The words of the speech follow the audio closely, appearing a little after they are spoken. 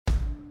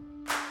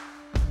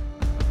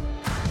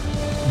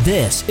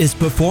This is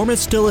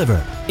Performance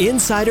Delivered,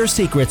 Insider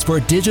Secrets for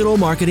Digital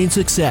Marketing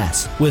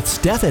Success with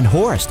Stefan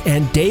Horst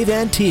and Dave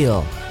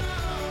Antil.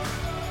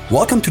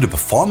 Welcome to the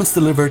Performance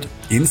Delivered,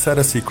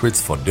 Insider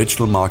Secrets for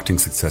Digital Marketing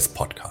Success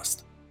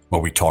podcast, where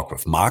we talk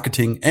with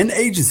marketing and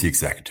agency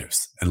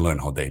executives and learn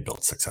how they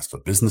build successful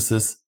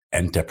businesses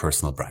and their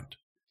personal brand.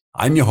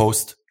 I'm your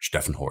host,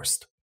 Stefan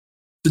Horst.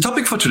 The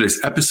topic for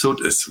today's episode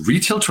is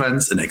retail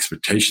trends and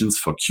expectations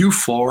for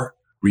Q4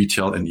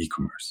 retail and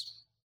e-commerce.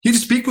 Here to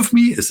speak with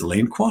me is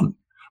Elaine Kwon,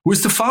 who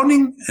is the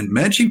founding and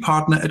managing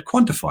partner at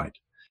Quantified,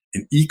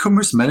 an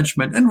e-commerce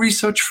management and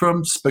research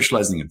firm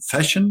specializing in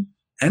fashion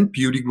and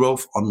beauty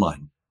growth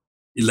online.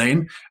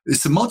 Elaine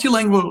is a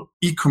multilingual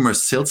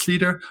e-commerce sales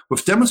leader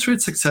with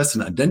demonstrated success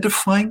in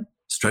identifying,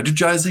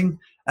 strategizing,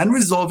 and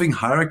resolving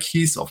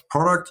hierarchies of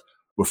product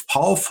with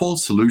powerful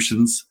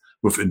solutions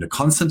within the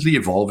constantly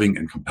evolving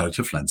and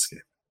competitive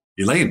landscape.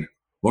 Elaine,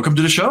 welcome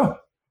to the show.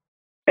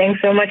 Thanks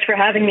so much for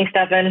having me,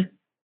 Stefan.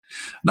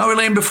 Now,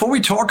 Elaine, before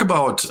we talk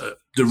about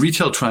the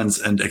retail trends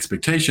and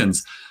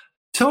expectations,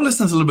 tell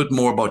listeners a little bit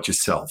more about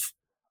yourself.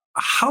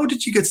 How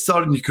did you get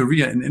started in your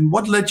career and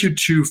what led you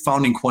to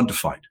founding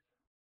Quantified?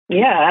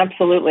 Yeah,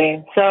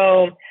 absolutely.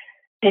 So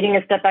taking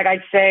a step back,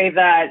 I'd say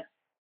that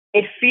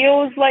it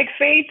feels like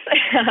fate,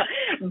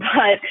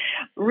 but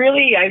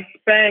really I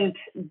spent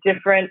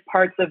different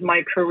parts of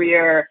my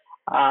career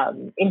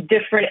in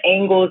different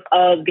angles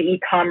of the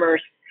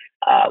e-commerce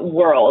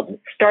world,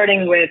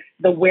 starting with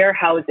the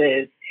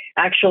warehouses,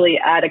 actually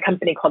at a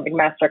company called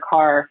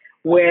McMaster-Carr,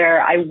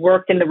 where I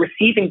worked in the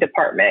receiving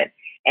department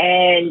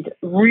and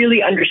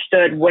really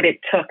understood what it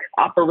took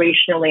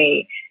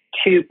operationally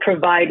to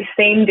provide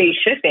same-day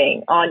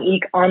shipping on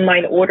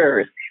online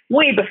orders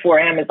way before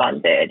Amazon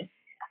did.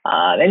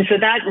 And so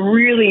that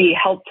really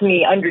helped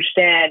me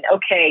understand,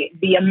 okay,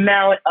 the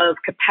amount of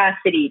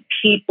capacity,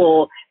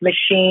 people,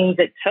 machines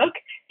it took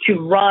to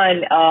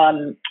run,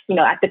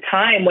 at the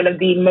time, one of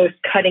the most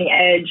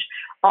cutting-edge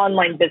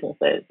online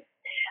businesses.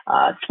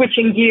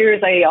 Switching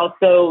gears, I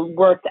also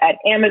worked at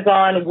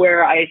Amazon,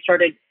 where I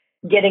started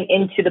getting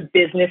into the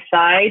business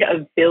side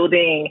of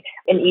building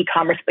an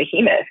e-commerce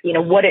behemoth,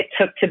 what it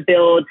took to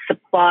build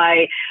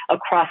supply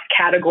across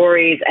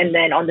categories. And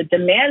then on the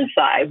demand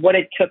side, what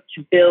it took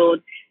to build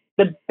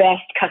the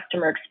best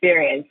customer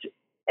experience,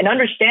 and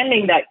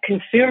understanding that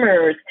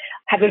consumers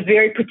have a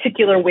very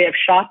particular way of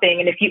shopping.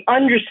 And if you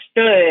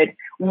understood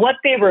what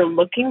they were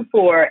looking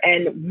for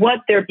and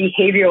what their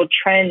behavioral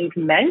trends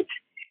meant,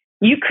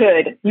 you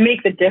could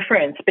make the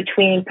difference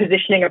between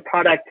positioning a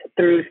product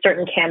through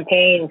certain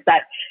campaigns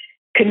that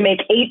could make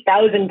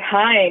 8,000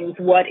 times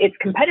what its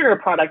competitor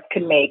product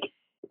could make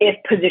if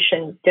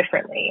positioned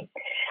differently.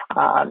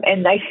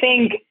 And I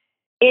think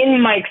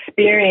in my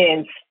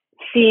experience,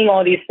 seeing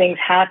all these things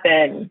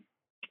happen,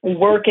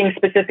 working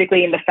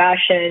specifically in the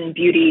fashion,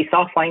 beauty,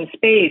 softline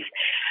space,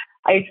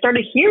 I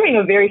started hearing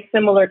a very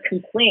similar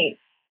complaint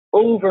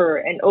over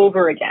and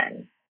over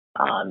again.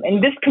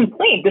 And this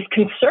complaint, this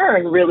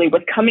concern really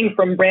was coming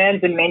from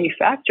brands and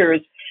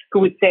manufacturers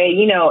who would say,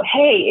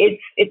 hey,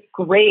 it's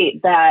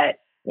great that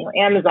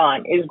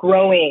Amazon is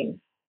growing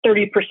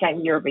 30%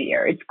 year over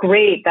year. It's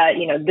great that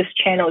this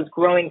channel is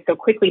growing so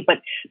quickly, but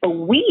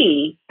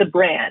we, the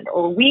brand,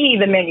 or we,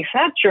 the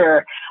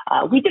manufacturer,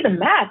 we did the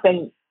math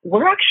and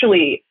we're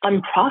actually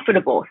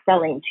unprofitable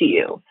selling to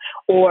you,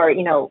 or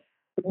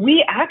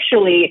we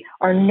actually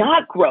are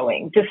not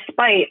growing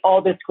despite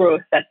all this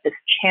growth that this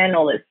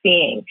channel is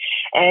seeing.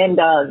 And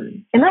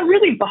that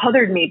really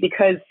bothered me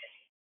because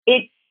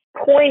it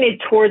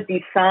pointed towards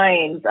these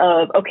signs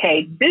of,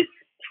 okay, this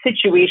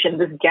situation,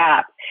 this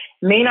gap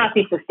may not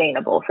be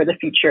sustainable for the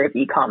future of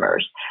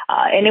e-commerce.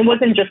 And it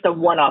wasn't just a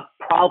one-off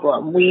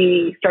problem.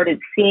 We started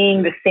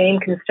seeing the same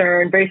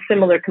concern, very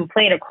similar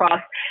complaint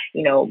across,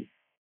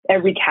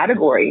 every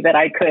category that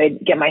I could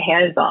get my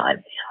hands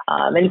on.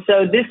 And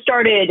so this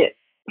started,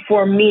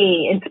 for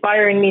me,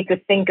 inspiring me to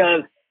think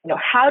of,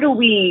 how do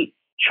we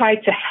try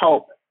to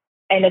help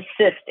and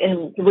assist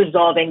in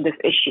resolving this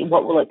issue?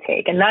 What will it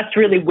take? And that's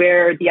really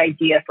where the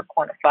idea for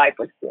Quantified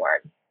was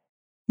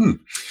born.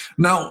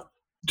 Now,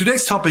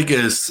 today's topic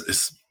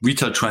is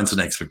retail trends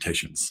and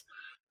expectations.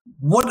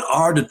 What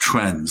are the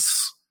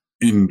trends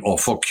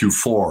for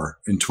Q4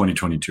 in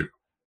 2022?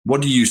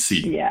 What do you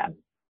see?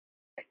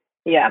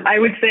 Yeah, I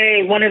would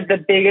say one of the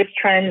biggest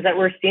trends that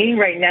we're seeing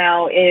right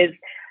now is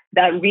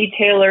that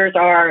retailers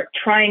are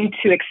trying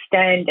to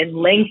extend and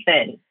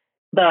lengthen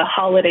the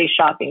holiday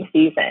shopping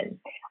season.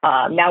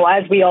 Now,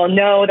 as we all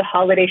know, the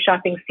holiday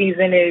shopping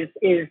season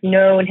is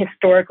known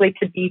historically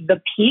to be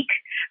the peak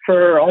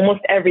for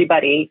almost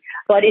everybody.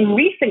 But in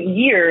recent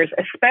years,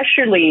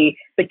 especially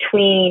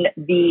between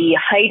the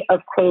height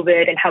of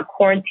COVID and how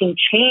quarantine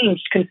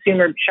changed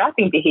consumer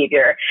shopping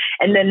behavior,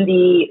 and then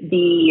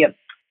the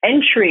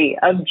entry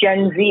of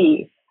Gen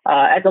Z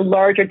as a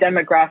larger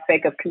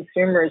demographic of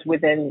consumers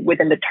within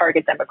the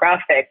target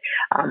demographic,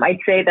 I'd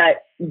say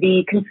that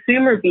the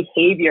consumer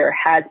behavior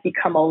has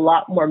become a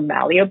lot more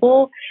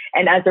malleable.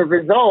 And as a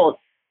result,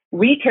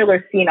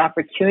 retailers see an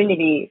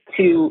opportunity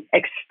to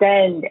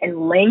extend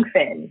and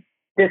lengthen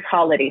this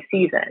holiday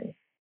season.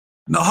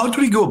 Now, how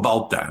do we go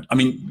about that? I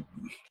mean,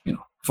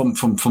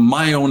 from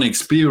my own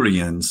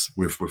experience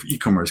with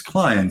e-commerce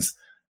clients,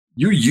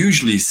 you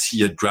usually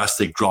see a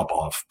drastic drop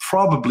off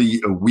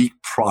probably a week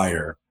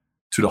prior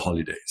to the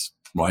holidays,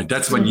 right?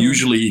 That's when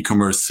usually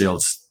e-commerce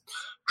sales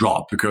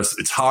drop, because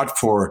it's hard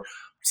for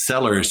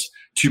sellers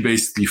to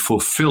basically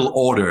fulfill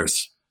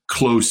orders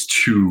close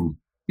to,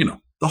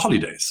 the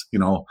holidays,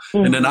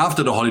 and then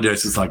after the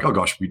holidays, it's like, oh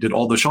gosh, we did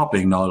all the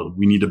shopping. Now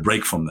we need a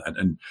break from that.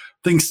 And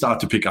things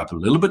start to pick up a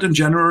little bit in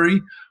January,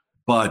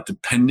 but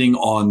depending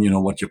on,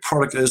 what your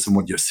product is and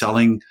what you're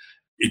selling,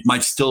 it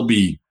might still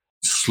be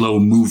slow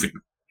moving.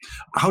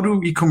 How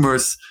do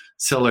e-commerce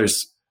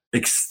sellers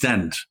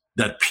extend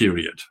that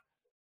period?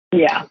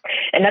 Yeah,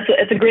 and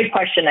it's a great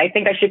question. I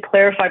think I should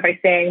clarify by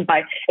saying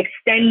by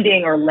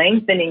extending or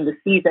lengthening the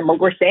season, what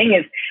we're saying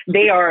is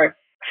they are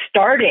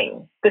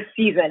starting the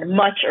season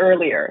much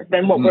earlier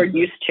than what we're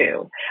used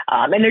to.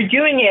 And they're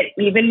doing it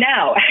even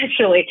now,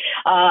 actually.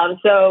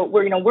 So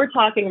we're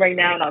talking right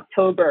now in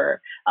October,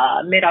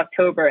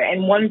 mid-October.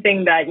 And one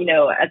thing that,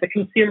 as a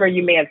consumer,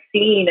 you may have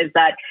seen is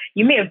that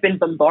you may have been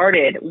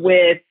bombarded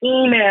with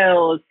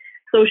emails,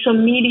 social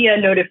media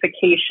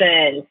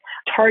notifications,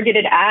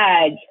 targeted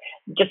ads,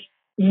 just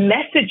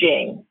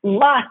messaging,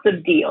 lots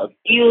of deals.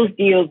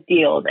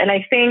 And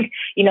I think,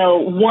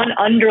 one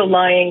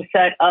underlying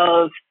set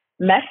of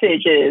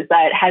messages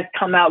that has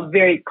come out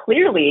very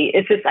clearly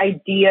is this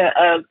idea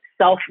of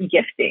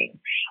self-gifting.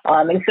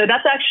 And so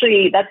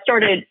that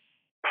started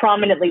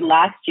prominently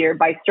last year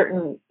by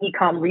certain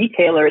e-com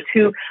retailers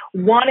who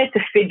wanted to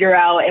figure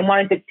out and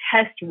wanted to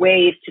test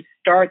ways to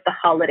start the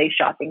holiday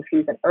shopping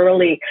season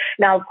early.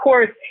 Now, of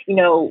course,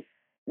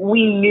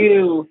 we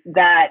knew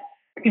that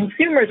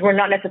consumers were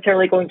not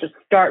necessarily going to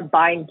start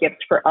buying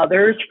gifts for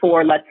others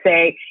for, let's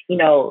say,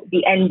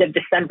 the end of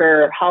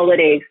December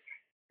holidays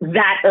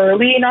that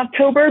early in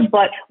October.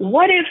 But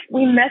what if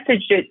we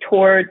messaged it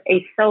towards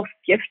a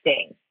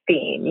self-gifting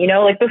theme?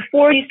 Like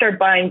before you start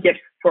buying gifts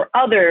for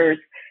others,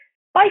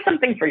 buy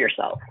something for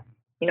yourself.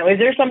 Is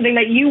there something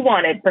that you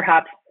wanted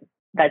perhaps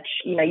that,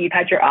 you've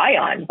had your eye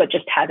on, but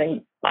just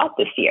haven't bought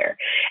this year?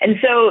 And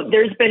so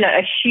there's been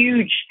a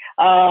huge,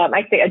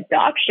 I'd say,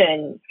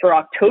 adoption for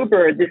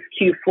October, this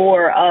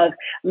Q4, of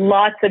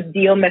lots of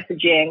deal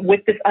messaging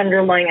with this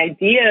underlying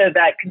idea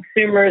that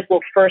consumers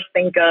will first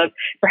think of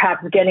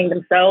perhaps getting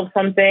themselves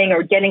something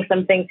or getting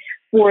something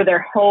for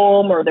their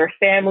home or their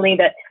family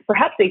that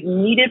perhaps they've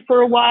needed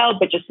for a while,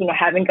 but just,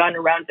 haven't gotten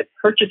around to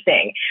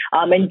purchasing,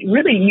 and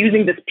really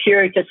using this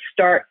period to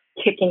start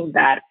kicking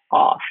that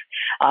off.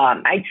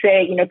 I'd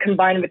say,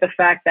 combined with the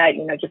fact that,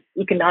 just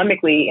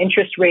economically,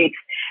 interest rates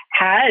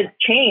has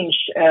changed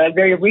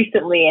very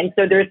recently. And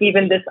so there's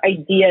even this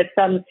idea,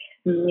 some,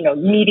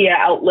 media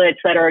outlets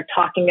that are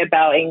talking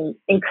about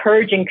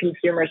encouraging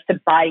consumers to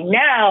buy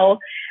now,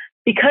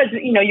 because,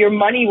 your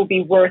money will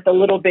be worth a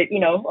little bit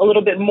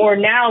more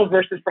now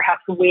versus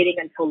perhaps waiting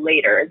until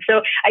later. And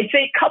so I'd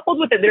say coupled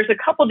with it, there's a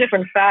couple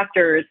different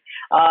factors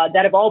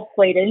that have all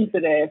played into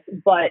this,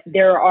 but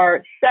there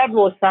are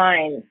several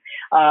signs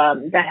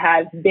that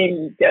have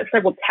been,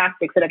 several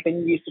tactics that have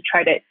been used to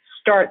try to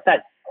start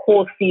that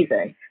whole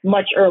season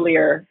much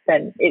earlier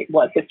than it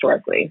was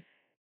historically.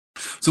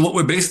 So what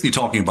we're basically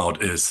talking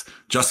about is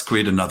just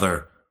create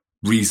another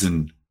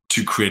reason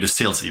to create a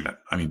sales event.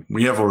 I mean,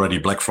 we have already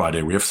Black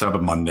Friday, we have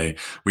Cyber Monday,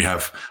 we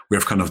have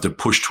kind of the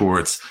push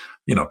towards,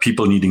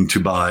 people needing to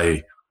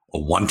buy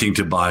or wanting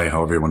to buy,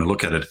 however you want to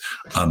look at it,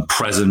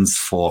 presents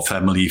for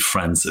family,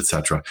 friends,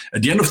 etc.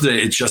 At the end of the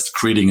day, it's just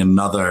creating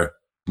another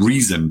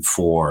reason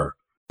for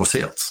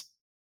sales.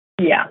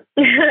 Yeah.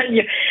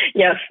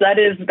 Yes, that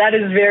is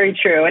very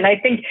true. And I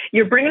think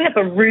you're bringing up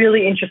a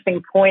really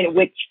interesting point,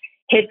 which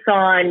hits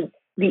on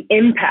the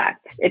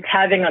impact it's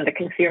having on the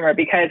consumer,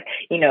 because,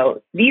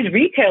 these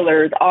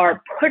retailers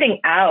are putting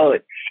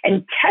out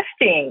and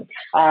testing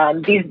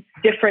these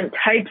different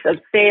types of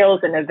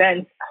sales and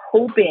events,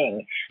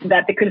 hoping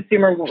that the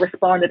consumer will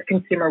respond, that the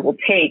consumer will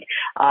take.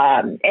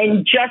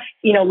 And just,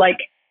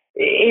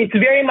 it's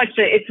very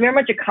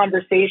much a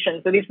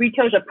conversation. So these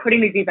retailers are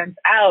putting these events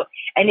out,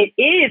 and it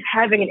is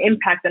having an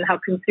impact on how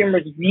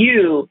consumers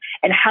view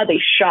and how they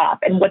shop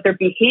and what their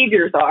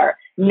behaviors are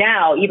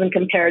now, even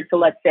compared to,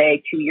 let's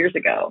say, 2 years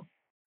ago.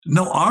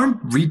 No, aren't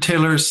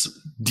retailers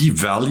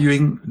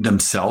devaluing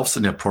themselves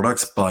and their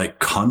products by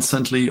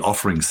constantly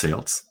offering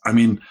sales? I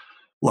mean,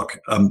 look,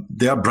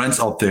 there are brands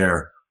out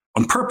there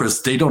on purpose,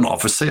 they don't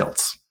offer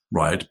sales,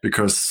 right?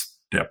 Because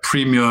they're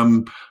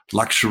premium,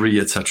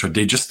 luxury, etc.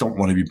 They just don't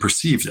want to be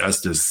perceived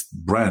as this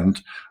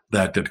brand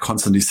that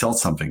constantly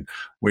sells something.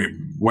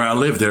 Where I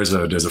live, there's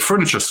a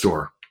furniture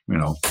store,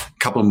 a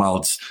couple of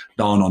miles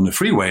down on the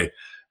freeway,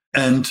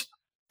 and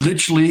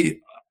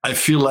literally, I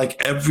feel like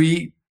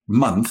every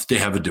month they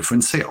have a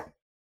different sale.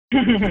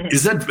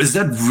 Is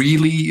that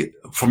really,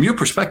 from your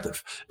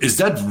perspective, is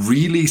that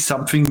really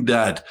something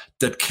that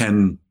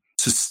can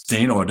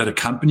sustain, or that a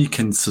company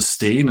can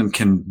sustain and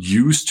can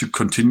use to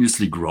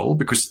continuously grow?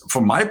 Because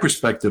from my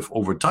perspective,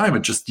 over time,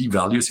 it just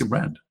devalues your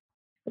brand.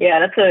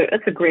 Yeah,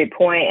 that's a great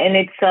point. And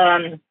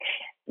it's,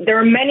 there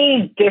are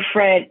many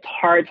different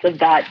parts of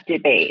that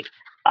debate,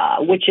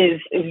 which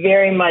is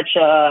very much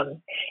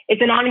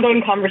it's an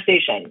ongoing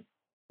conversation.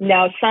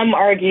 Now, some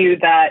argue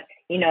that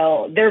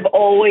there have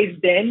always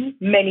been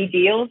many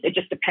deals. It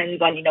just depends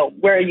on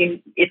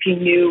if you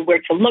knew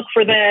where to look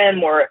for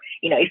them, or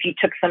if you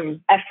took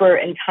some effort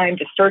and time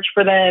to search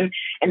for them.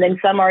 And then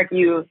some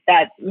argue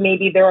that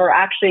maybe there are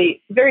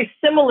actually very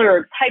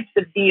similar types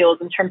of deals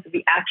in terms of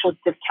the actual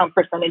discount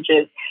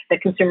percentages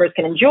that consumers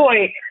can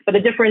enjoy. But the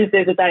difference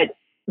is that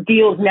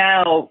deals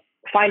now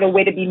find a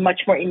way to be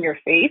much more in your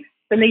face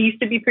than they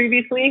used to be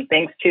previously,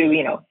 thanks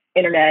to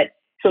internet,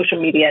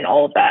 social media, and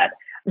all of that.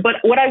 But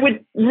what I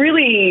would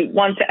really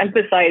want to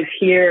emphasize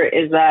here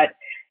is that,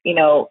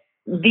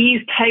 these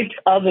types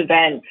of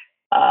events,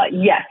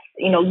 yes,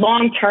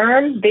 long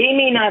term, they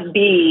may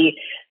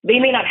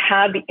not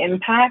have the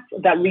impact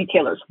that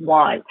retailers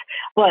want,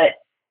 but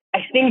I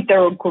think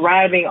they're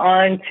grabbing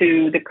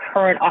onto the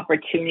current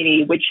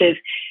opportunity, which is,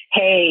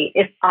 hey,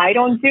 if I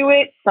don't do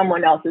it,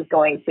 someone else is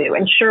going to.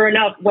 And sure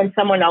enough, when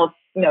someone else,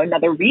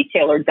 another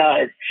retailer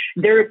does,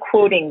 they're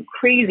quoting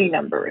crazy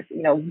numbers,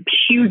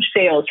 huge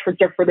sales for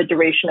the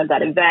duration of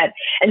that event.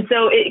 And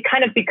so it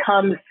kind of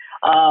becomes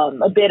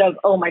a bit of,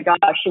 oh my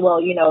gosh, well,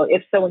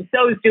 if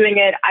so-and-so is doing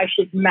it, I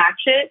should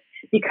match it,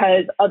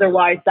 because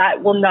otherwise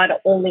that will not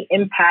only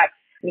impact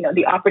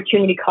the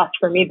opportunity cost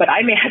for me, but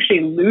I may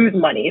actually lose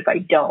money if I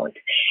don't.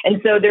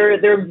 And so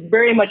there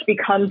very much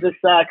becomes this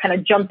kind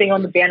of jumping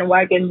on the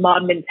bandwagon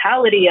mob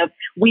mentality of,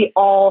 we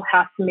all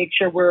have to make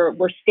sure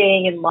we're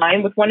staying in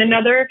line with one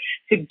another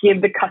to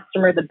give the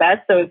customer the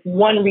best. So if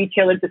one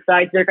retailer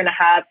decides they're going to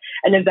have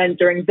an event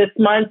during this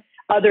month,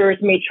 others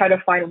may try to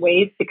find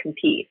ways to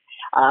compete.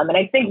 And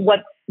I think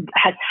what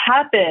has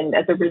happened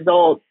as a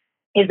result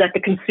is that the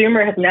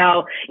consumer has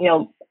now,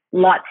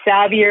 lot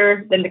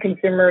savvier than the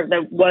consumer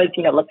that was,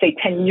 let's say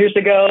 10 years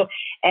ago.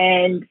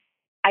 And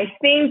I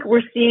think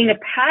we're seeing a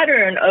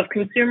pattern of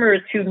consumers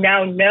who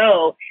now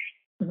know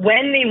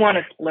when they want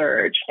to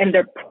splurge, and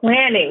they're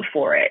planning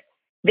for it.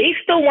 They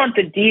still want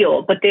the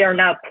deal, but they are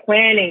now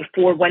planning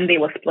for when they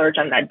will splurge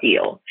on that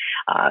deal.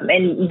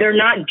 And they're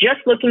not just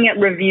looking at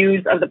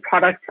reviews of the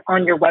product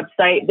on your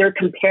website. They're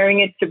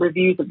comparing it to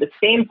reviews of the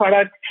same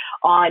product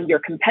on your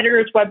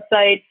competitor's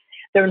website.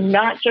 They're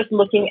not just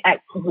looking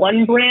at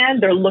one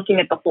brand, they're looking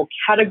at the whole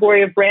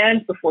category of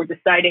brands before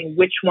deciding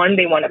which one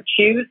they want to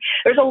choose.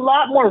 There's a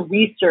lot more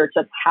research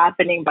that's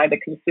happening by the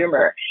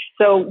consumer.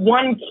 So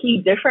one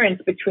key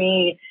difference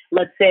between,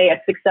 let's say, a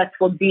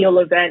successful deal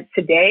event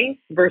today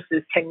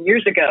versus 10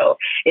 years ago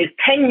is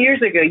 10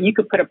 years ago, you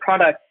could put a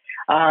product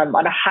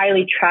on a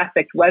highly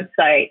trafficked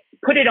website,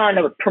 put it on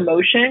a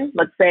promotion,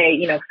 let's say,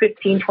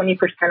 15, 20%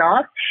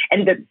 off,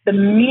 and the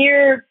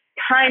mere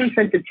time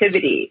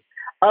sensitivity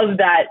of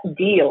that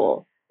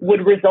deal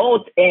would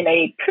result in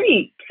a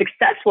pretty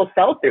successful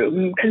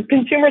sell-through, because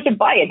consumers would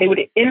buy it. They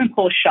would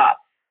impulse shop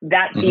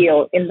that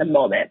deal in the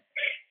moment.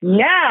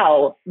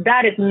 Now,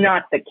 that is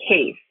not the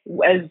case.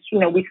 As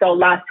we saw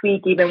last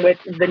week, even with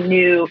the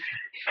new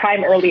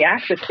Prime Early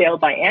Access sale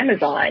by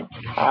Amazon.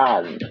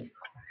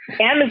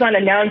 Amazon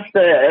announced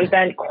the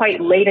event quite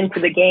late into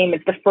the game.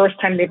 It's the first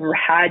time they've ever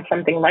had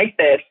something like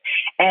this.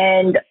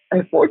 And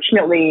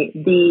unfortunately,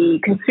 the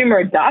consumer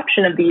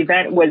adoption of the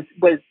event was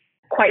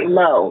quite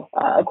low,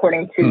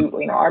 according to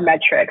our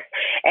metrics.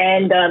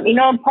 And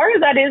part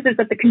of that is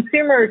that the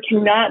consumer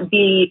cannot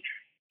be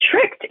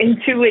tricked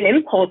into an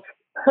impulse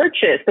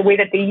purchase the way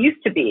that they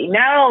used to be.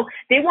 Now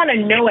they want to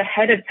know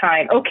ahead of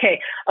time. Okay,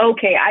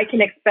 I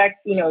can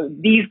expect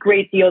these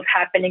great deals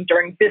happening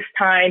during this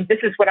time. This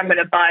is what I'm going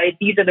to buy.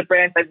 These are the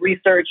brands I've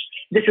researched.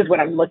 This is what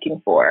I'm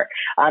looking for.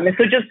 And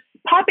so just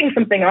popping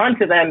something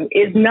onto them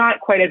is not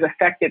quite as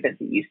effective as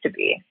it used to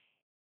be.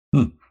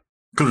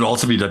 Could it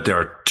also be that there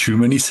are too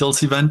many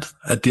sales events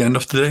at the end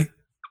of the day?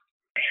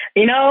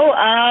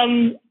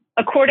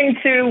 According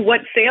to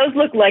what sales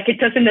look like, it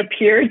doesn't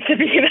appear to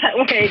be that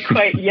way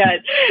quite yet.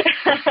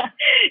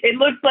 It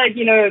looks like,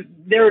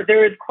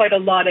 there is quite a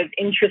lot of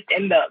interest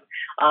in them.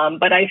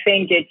 But I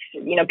think it's,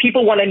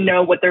 people want to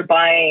know what they're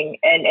buying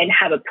and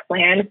have a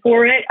plan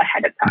for it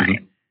ahead of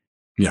time.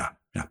 Yeah,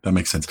 that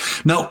makes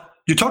sense. Now,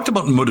 you talked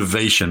about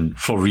motivation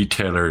for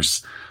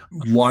retailers,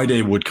 why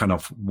they would kind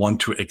of want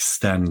to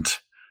extend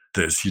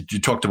this. You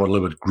talked about a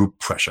little bit group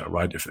pressure,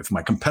 right? If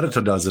my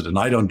competitor does it and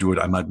I don't do it,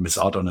 I might miss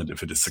out on it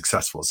if it is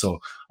successful. So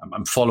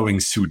I'm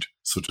following suit,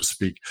 so to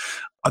speak.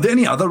 Are there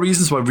any other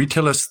reasons why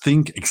retailers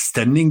think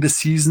extending the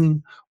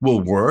season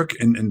will work?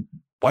 And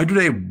why do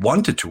they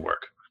want it to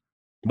work?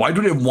 Why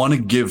do they want to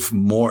give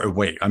more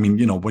away? I mean,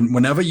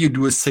 whenever you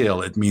do a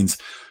sale, it means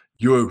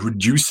you're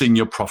reducing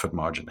your profit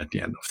margin at the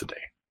end of the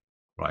day,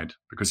 right?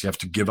 Because you have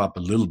to give up a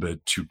little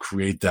bit to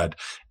create that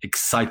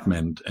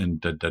excitement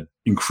and that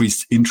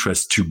increased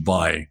interest to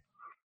buy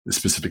a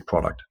specific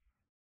product.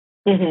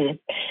 Mm-hmm.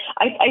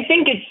 I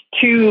think it's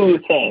two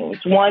things.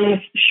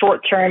 One's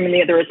short-term and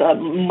the other is a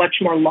much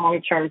more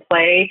long-term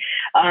play.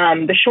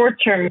 The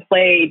short-term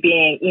play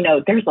being,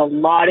 there's a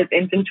lot of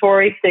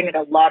inventory sitting in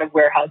a lot of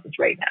warehouses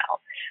right now.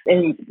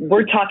 And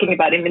we're talking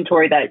about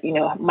inventory that,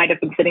 might have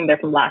been sitting there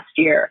from last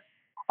year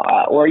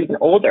or even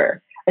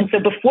older. And so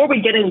before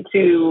we get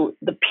into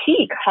the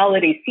peak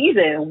holiday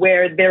season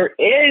where there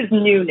is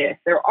newness,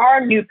 there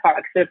are new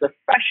products, there's the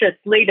freshest,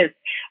 latest,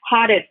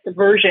 hottest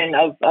version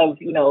of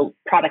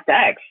product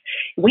X,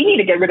 we need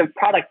to get rid of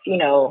products,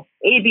 A,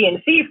 B,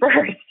 and C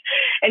first.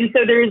 And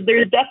so there's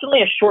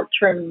definitely a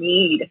short-term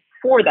need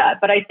for that.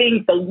 But I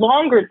think the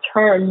longer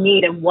term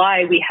need and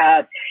why we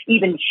have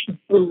even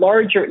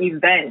larger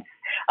events,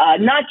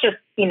 not just,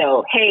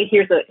 hey,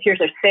 here's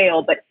a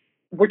sale, but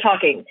we're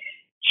talking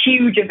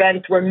huge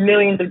events where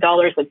millions of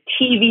dollars of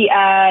TV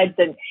ads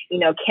and,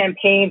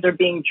 campaigns are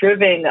being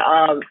driven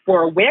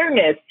for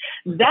awareness,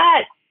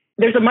 that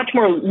there's a much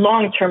more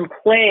long-term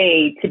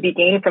play to be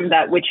gained from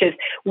that, which is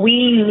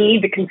we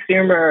need the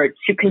consumer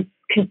to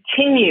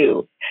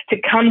continue to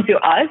come to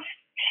us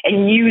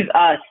and use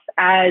us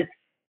as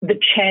the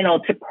channel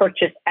to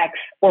purchase X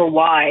or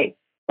Y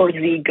or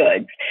Z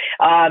goods.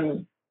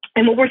 And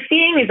what we're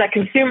seeing is that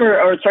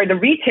the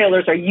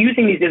retailers are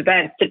using these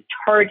events to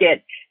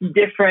target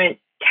different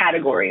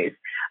categories,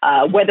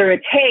 whether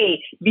it's,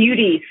 hey,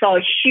 beauty saw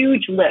a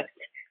huge lift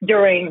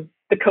during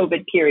the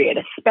COVID period,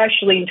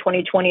 especially in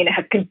 2020, and it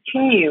has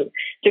continued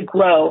to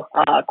grow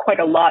quite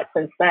a lot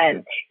since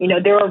then.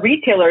 There are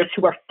retailers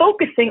who are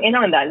focusing in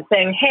on that and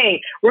saying,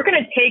 hey, we're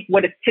going to take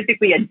what is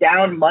typically a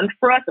down month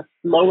for us, a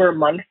slower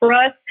month for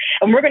us,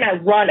 and we're going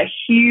to run a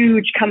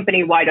huge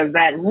company-wide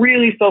event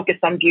really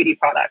focused on beauty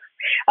products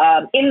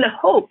in the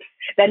hopes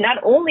that not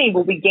only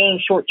will we gain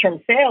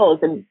short-term sales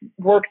and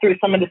work through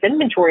some of this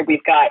inventory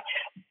we've got,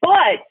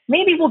 but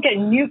maybe we'll get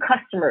new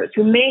customers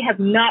who may have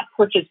not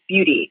purchased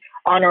beauty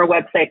on our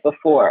website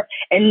before.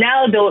 And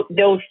now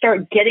they'll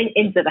start getting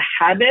into the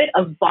habit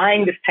of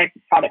buying this type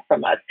of product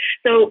from us.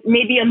 So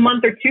maybe a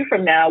month or two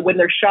from now, when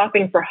they're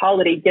shopping for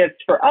holiday gifts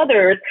for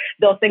others,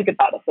 they'll think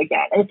about us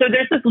again. And so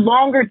there's this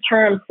longer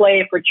term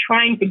play for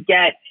trying to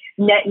get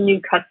net new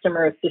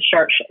customers to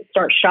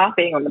start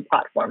shopping on the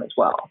platform as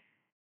well.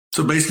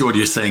 So basically what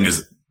you're saying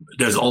is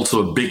there's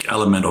also a big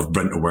element of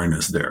brand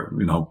awareness there,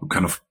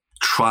 kind of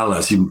trial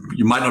us. You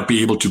might not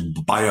be able to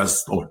buy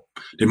us, or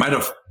they might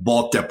have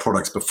bought their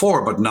products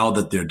before, but now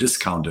that they're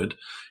discounted,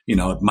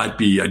 it might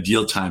be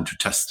ideal time to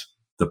test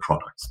the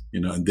products,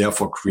 and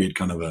therefore create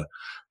kind of a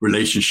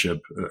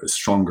relationship, a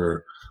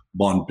stronger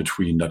bond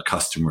between that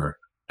customer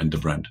and the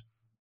brand.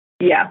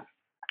 Yeah,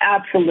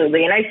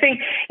 absolutely. And I think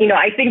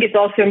it's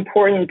also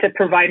important to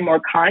provide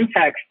more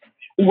context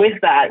with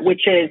that,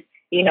 which is,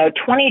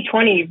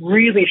 2020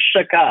 really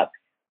shook up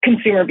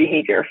consumer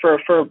behavior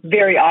for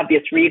very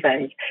obvious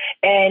reasons.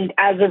 And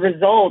as a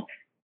result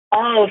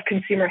of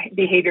consumer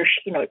behavior,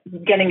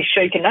 getting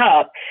shaken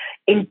up,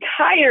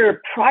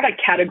 entire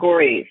product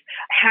categories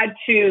had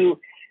to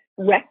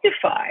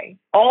rectify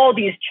all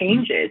these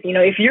changes.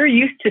 If you're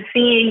used to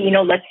seeing,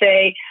 let's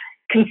say,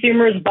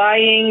 consumers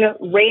buying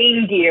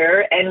rain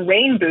gear and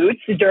rain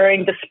boots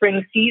during the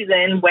spring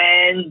season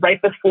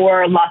right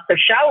before lots of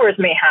showers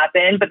may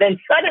happen, but then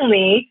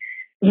suddenly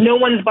no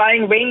one's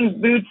buying rain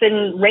boots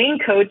and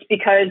raincoats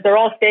because they're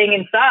all staying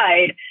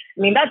inside.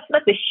 I mean, that's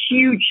a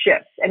huge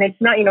shift. And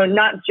it's not,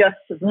 not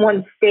just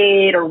one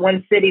state or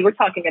one city. We're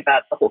talking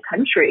about the whole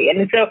country.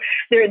 And so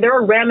there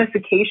are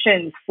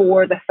ramifications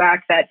for the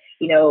fact that,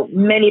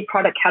 many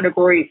product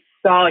categories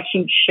saw a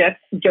huge shift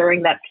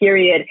during that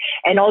period.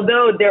 And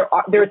although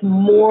there's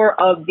more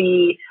of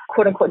the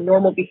quote unquote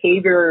normal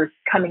behaviors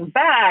coming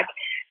back,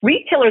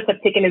 retailers have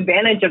taken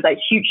advantage of that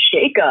huge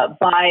shakeup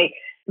by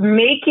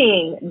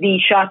making the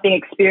shopping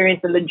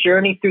experience and the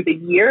journey through the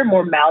year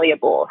more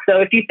malleable.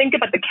 So if you think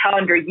about the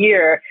calendar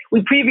year,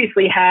 we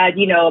previously had,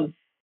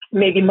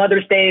 maybe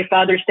Mother's Day,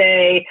 Father's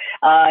Day,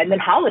 and then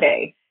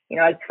holiday,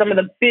 some of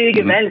the big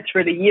events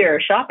for the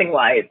year shopping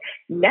wise.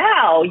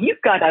 Now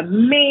you've got a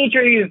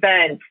major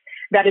event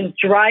that is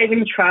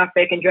driving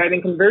traffic and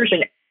driving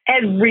conversion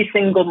every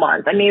single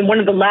month. I mean, one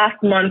of the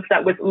last months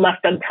that was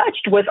left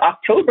untouched was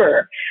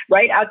October,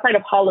 right? Outside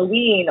of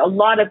Halloween, a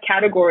lot of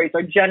categories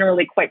are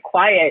generally quite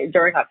quiet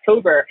during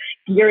October,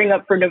 gearing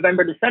up for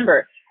November,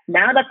 December.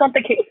 Now that's not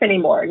the case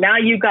anymore. Now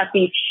you've got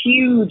these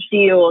huge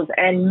deals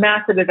and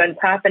massive events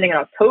happening in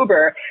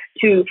October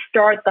to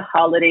start the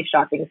holiday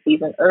shopping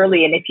season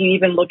early. And if you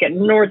even look at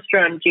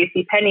Nordstrom,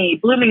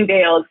 JCPenney,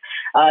 Bloomingdale's,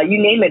 you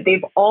name it,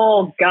 they've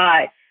all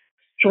got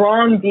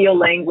strong deal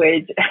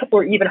language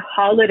or even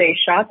holiday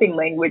shopping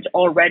language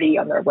already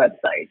on their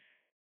website.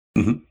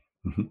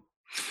 Mm-hmm.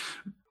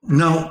 Mm-hmm.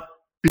 Now,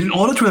 in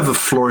order to have a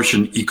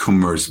flourishing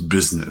e-commerce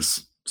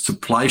business,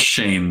 supply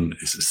chain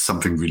is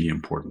something really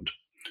important.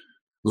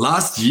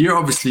 Last year,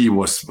 obviously,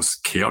 was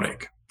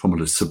chaotic from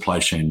a supply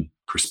chain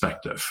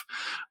perspective.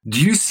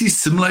 Do you see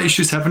similar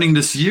issues happening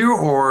this year,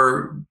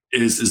 or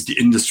is the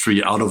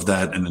industry out of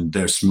that and then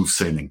they're smooth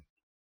sailing?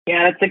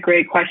 Yeah, that's a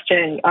great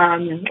question.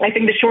 I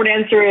think the short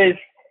answer is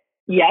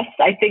yes.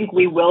 I think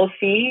we will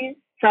see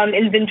some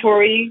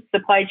inventory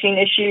supply chain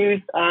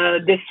issues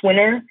this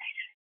winter.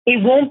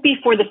 It won't be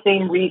for the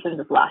same reasons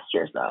as last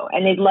year's, though.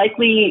 And it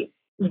likely,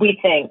 we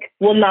think,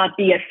 will not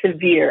be as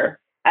severe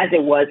as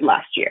it was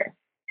last year.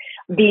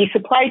 the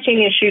supply chain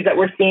issues that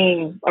we're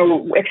seeing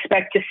or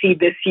expect to see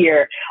this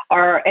year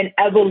are an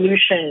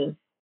evolution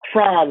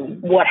from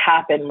what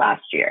happened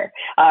last year.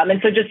 And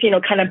so just,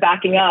 kind of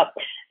backing up,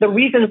 the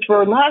reasons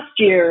for last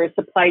year's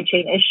supply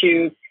chain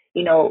issues,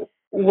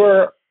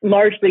 were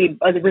largely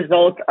as a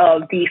result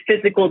of the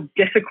physical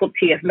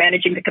difficulty of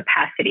managing the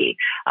capacity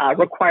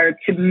required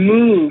to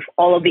move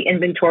all of the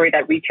inventory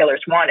that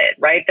retailers wanted,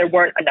 right? There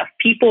weren't enough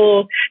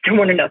people, there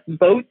weren't enough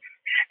boats,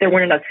 there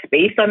weren't enough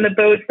space on the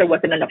boats, there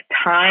wasn't enough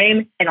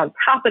time. And on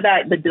top of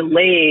that, the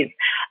delays,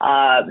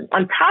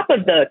 on top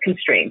of the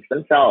constraints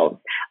themselves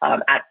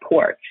at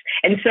ports.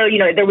 And so,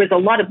 there was a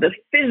lot of the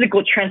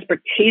physical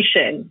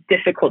transportation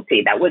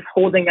difficulty that was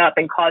holding up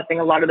and causing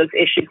a lot of those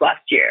issues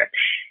last year.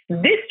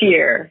 This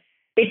year,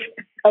 it's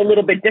a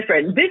little bit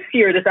different. This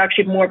year, there's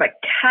actually more of a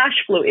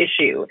cash flow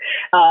issue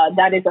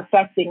that is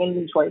affecting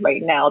inventory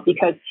right now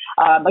because,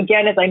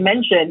 again, as I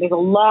mentioned, there's a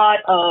lot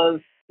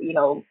of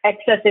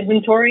excess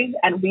inventory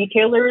and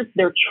retailers.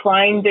 They're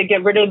trying to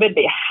get rid of it.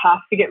 They have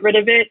to get rid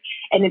of it.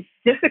 And it's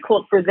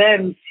difficult for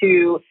them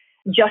to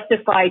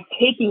justify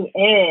taking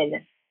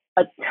in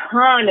a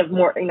ton of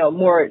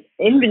more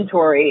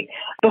inventory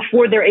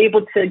before they're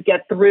able to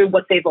get through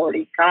what they've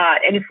already got.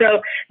 And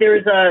so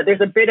there's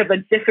a bit of a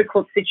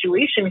difficult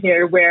situation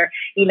here where,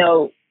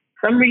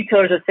 some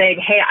retailers are saying,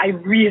 hey, I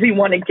really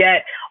want to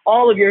get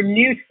all of your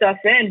new stuff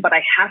in, but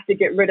I have to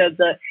get rid of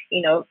the,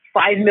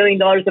 $5 million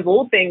of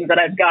old things that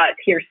I've got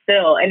here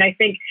still. And I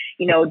think,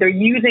 they're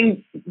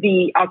using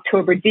the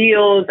October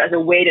deals as a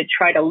way to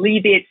try to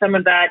alleviate some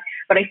of that.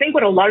 But I think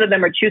what a lot of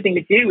them are choosing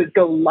to do is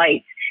go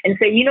light and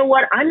say, you know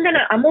what,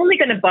 I'm only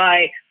going to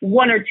buy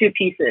 1 or 2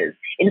 pieces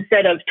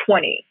instead of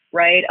 20,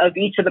 right, of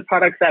each of the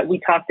products that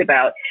we talked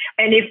about.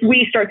 And if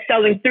we start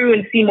selling through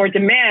and see more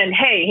demand,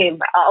 hey,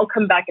 I'll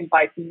come back and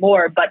buy some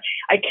more, but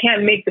I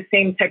can't make the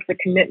same types of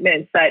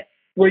commitments that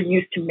we're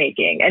used to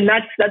making. And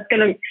that's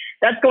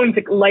going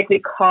to likely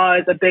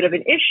cause a bit of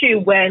an issue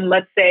when,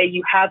 let's say,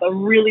 you have a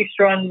really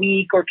strong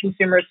week or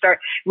consumers start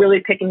really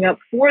picking up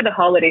for the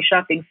holiday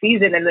shopping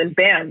season, and then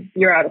bam,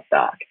 you're out of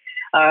stock.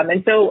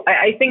 And so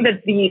I think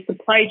that the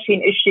supply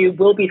chain issue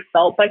will be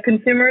felt by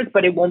consumers,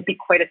 but it won't be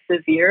quite as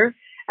severe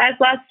as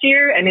last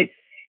year. And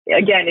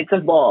it's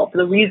evolved.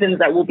 The reasons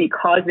that will be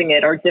causing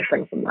it are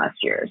different from last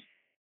year's.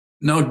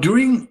 Now,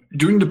 during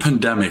the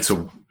pandemic,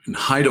 so in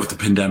height of the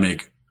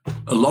pandemic,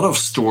 a lot of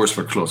stores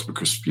were closed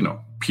because,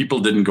 people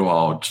didn't go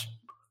out.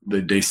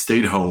 They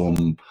stayed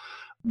home,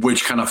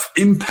 which kind of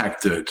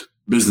impacted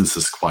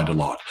businesses quite a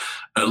lot.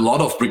 A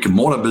lot of brick and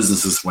mortar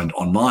businesses went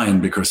online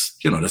because,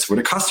 that's where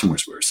the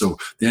customers were. So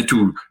they had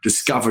to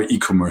discover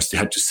e-commerce. They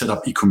had to set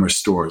up e-commerce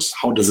stores.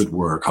 How does it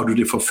work? How do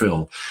they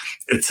fulfill,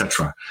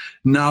 etc.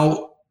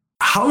 Now,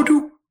 how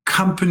do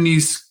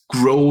companies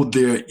grow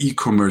their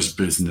e-commerce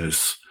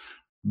business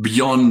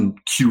beyond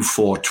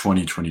Q4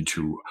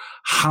 2022?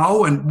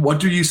 How and what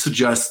do you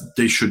suggest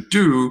they should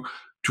do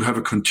to have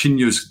a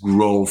continuous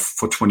growth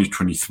for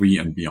 2023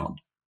 and beyond?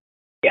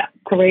 Yeah,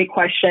 great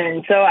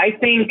question. So I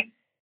think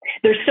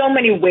there's so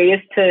many ways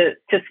to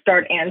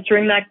start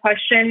answering that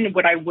question.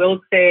 What I will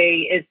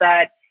say is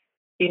that,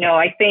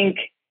 I think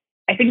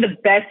the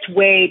best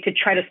way to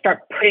try to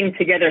start putting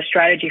together a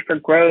strategy for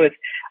growth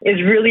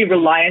is really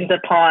reliant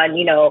upon,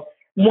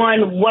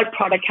 one, what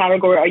product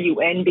category are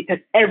you in? Because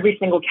every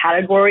single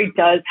category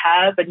does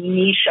have a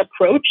niche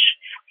approach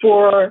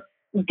for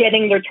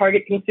getting their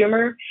target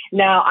consumer.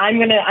 Now, I'm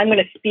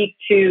gonna speak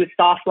to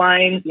soft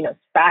lines,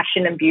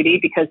 fashion and beauty,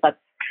 because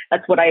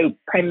that's what I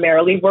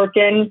primarily work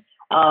in.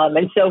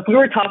 And so if we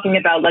were talking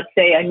about, let's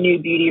say, a new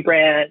beauty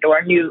brand or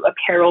a new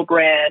apparel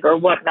brand or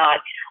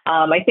whatnot,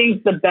 I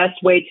think the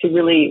best way to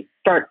really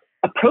start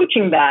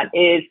approaching that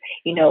is,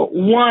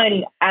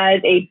 one, as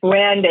a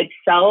brand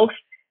itself,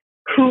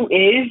 who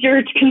is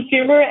your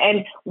consumer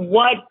and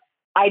what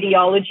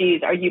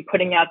ideologies are you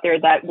putting out there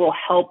that will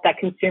help that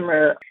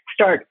consumer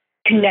start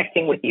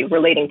connecting with you,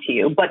 relating to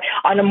you. But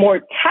on a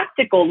more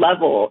tactical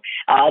level,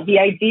 the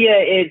idea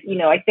is,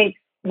 I think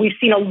we've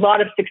seen a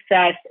lot of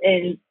success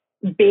in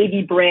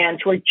baby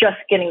brands who are just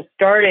getting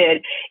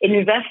started in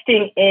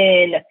investing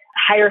in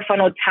higher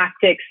funnel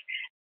tactics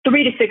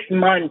 3 to 6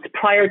 months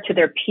prior to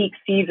their peak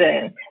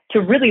season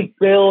to really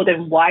build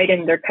and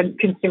widen their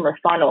consumer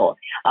funnel.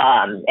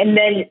 And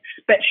then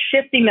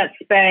shifting that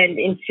spend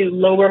into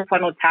lower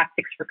funnel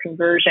tactics for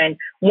conversion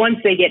once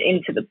they get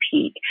into the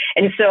peak.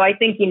 And so I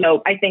think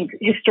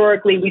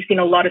historically we've seen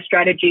a lot of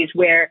strategies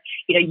where,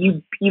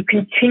 you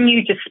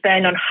continue to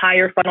spend on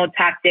higher funnel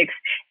tactics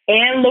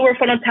and lower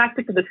funnel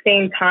tactics at the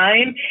same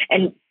time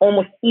and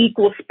almost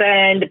equal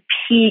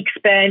peak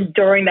spend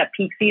during that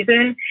peak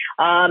season.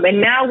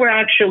 And now we're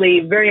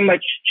actually very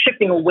much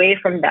shifting away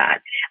from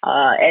that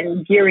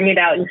and gearing it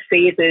out in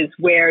phases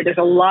where there's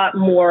a lot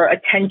more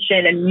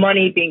attention and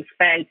money being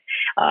spent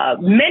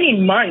many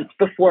months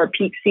before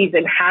peak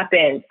season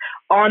happens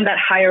on that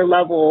higher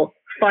level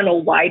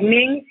funnel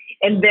widening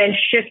and then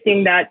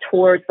shifting that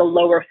towards the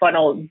lower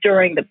funnel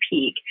during the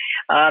peak.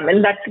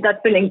 And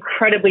that's been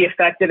incredibly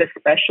effective,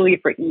 especially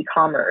for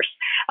e-commerce.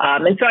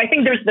 And so I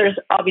think there's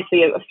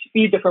obviously a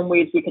few different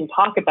ways we can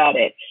talk about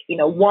it.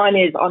 One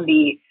is on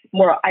the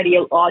more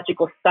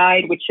ideological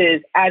side, which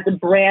is, as a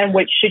brand,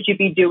 what should you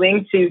be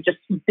doing to just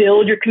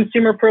build your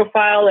consumer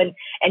profile and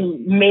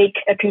make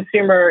a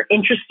consumer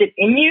interested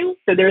in you?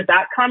 So there's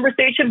that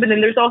conversation. But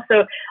then there's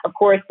also, of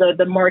course,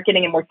 the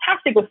marketing and more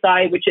tactical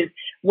side, which is,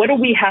 what do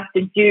we have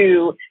to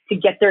do to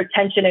get their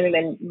attention and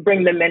then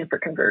bring them in for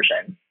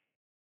conversion?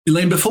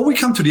 Elaine, before we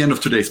come to the end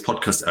of today's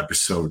podcast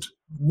episode,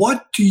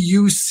 what do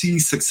you see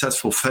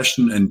successful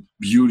fashion and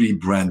beauty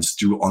brands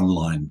do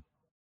online?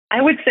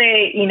 I would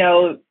say,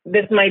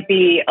 this might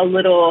be a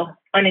little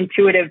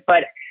unintuitive,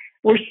 but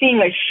we're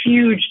seeing a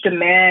huge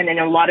demand and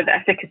a lot of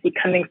efficacy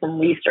coming from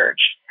research.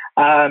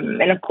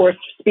 And of course,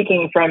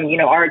 speaking from,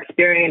 our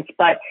experience,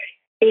 but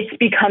it's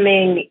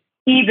becoming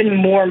even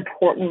more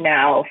important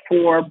now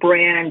for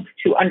brands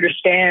to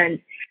understand,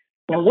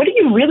 what do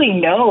you really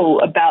know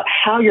about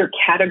how your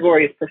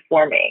category is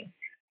performing?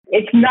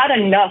 It's not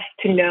enough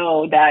to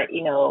know that,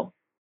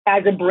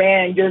 as a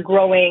brand, you're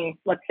growing,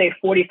 let's say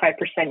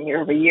 45%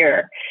 year over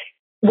year,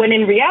 when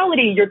in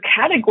reality, your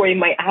category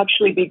might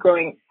actually be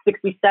growing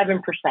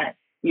 67%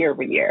 year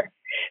over year.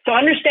 So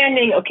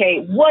understanding,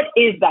 okay, what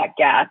is that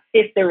gap,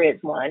 if there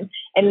is one?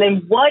 And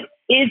then what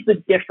is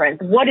the difference?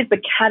 What is the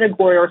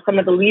category or some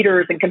of the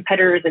leaders and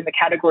competitors in the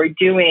category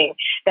doing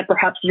that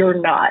perhaps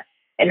you're not?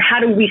 And how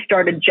do we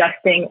start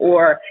adjusting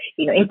or,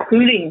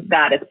 including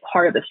that as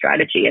part of the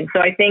strategy? And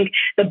so I think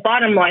the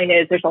bottom line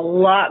is there's a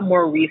lot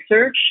more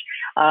research,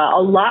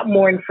 a lot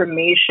more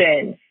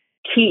information,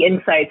 key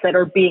insights that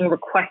are being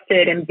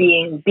requested and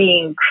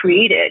being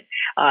created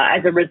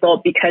as a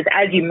result, because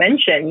as you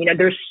mentioned,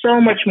 there's so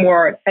much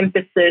more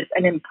emphasis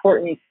and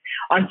importance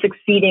on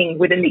succeeding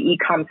within the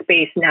e-com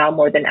space now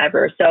more than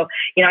ever. So,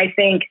 I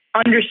think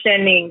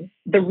understanding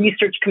the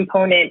research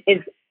component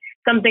is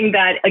something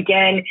that,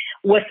 again,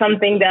 was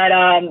something that,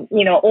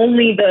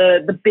 only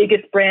the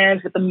biggest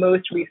brands with the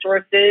most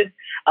resources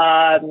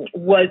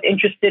was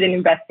interested in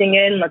investing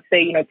in, let's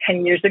say,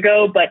 10 years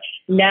ago. But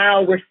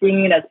now we're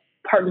seeing it as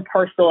part and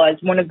parcel as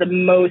one of the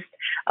most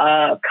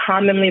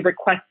commonly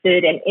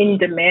requested and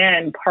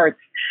in-demand parts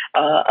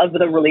of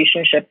the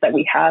relationships that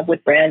we have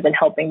with brands and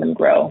helping them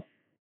grow.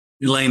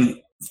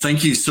 Elaine,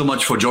 thank you so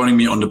much for joining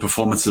me on the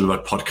Performance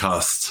Delivered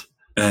podcast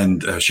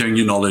and sharing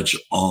your knowledge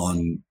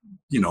on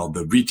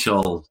the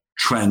retail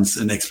trends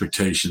and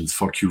expectations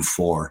for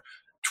Q4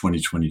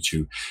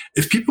 2022.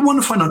 If people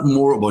want to find out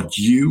more about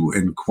you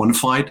and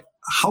Quantified,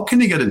 how can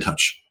they get in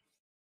touch?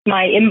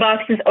 My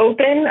inbox is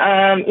open.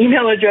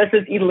 Email address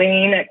is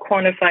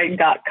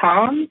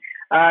elaine@quantified.com.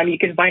 You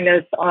can find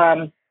us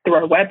through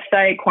our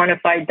website,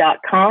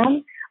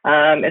 quantified.com,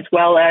 as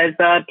well as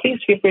please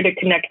feel free to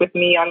connect with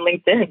me on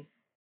LinkedIn.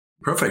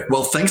 Perfect.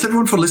 Well, thanks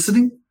everyone for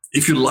listening.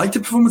 If you like the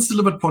Performance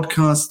Delivered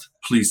podcast,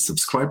 please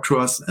subscribe to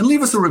us and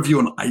leave us a review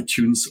on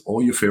iTunes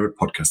or your favorite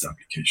podcast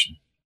application.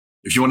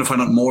 If you want to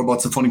find out more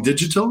about Symphonic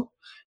Digital,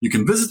 you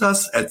can visit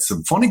us at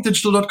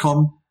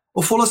symphonicdigital.com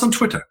or follow us on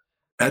Twitter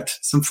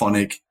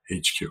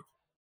 @SymphonicHQ.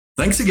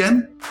 Thanks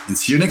again and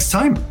see you next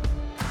time.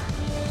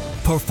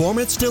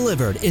 Performance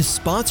Delivered is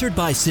sponsored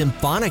by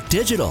Symphonic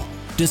Digital.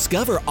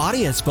 Discover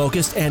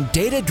audience-focused and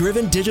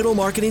data-driven digital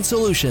marketing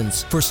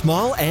solutions for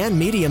small and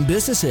medium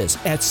businesses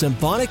at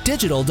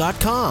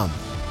symphonicdigital.com.